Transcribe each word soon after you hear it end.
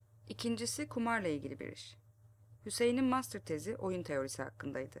İkincisi kumarla ilgili bir iş. Hüseyin'in master tezi oyun teorisi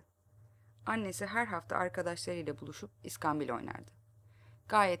hakkındaydı. Annesi her hafta arkadaşlarıyla buluşup iskambil oynardı.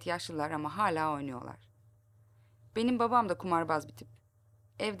 Gayet yaşlılar ama hala oynuyorlar. Benim babam da kumarbaz bir tip.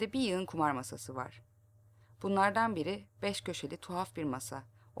 Evde bir yığın kumar masası var. Bunlardan biri 5 köşeli tuhaf bir masa.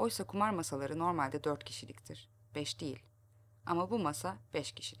 Oysa kumar masaları normalde 4 kişiliktir. 5 değil. Ama bu masa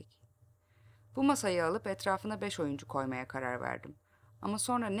 5 kişilik. Bu masayı alıp etrafına 5 oyuncu koymaya karar verdim. Ama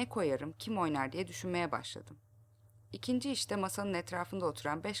sonra ne koyarım, kim oynar diye düşünmeye başladım. İkinci işte masanın etrafında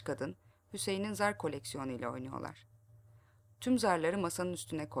oturan 5 kadın Hüseyin'in zar koleksiyonu ile oynuyorlar. Tüm zarları masanın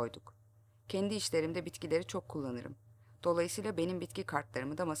üstüne koyduk. Kendi işlerimde bitkileri çok kullanırım. Dolayısıyla benim bitki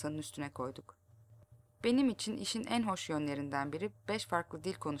kartlarımı da masanın üstüne koyduk. Benim için işin en hoş yönlerinden biri 5 farklı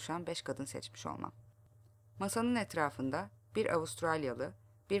dil konuşan 5 kadın seçmiş olmam. Masanın etrafında bir Avustralyalı,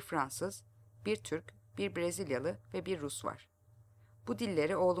 bir Fransız, bir Türk, bir Brezilyalı ve bir Rus var. Bu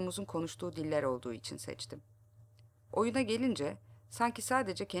dilleri oğlumuzun konuştuğu diller olduğu için seçtim. Oyuna gelince sanki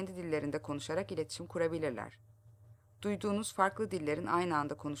sadece kendi dillerinde konuşarak iletişim kurabilirler. Duyduğunuz farklı dillerin aynı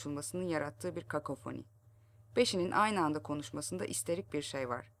anda konuşulmasının yarattığı bir kakofoni. Beşinin aynı anda konuşmasında isterik bir şey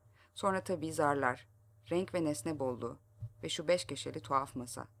var. Sonra tabii zarlar, renk ve nesne bolluğu ve şu 5 köşeli tuhaf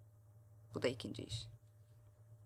masa. Bu da ikinci iş.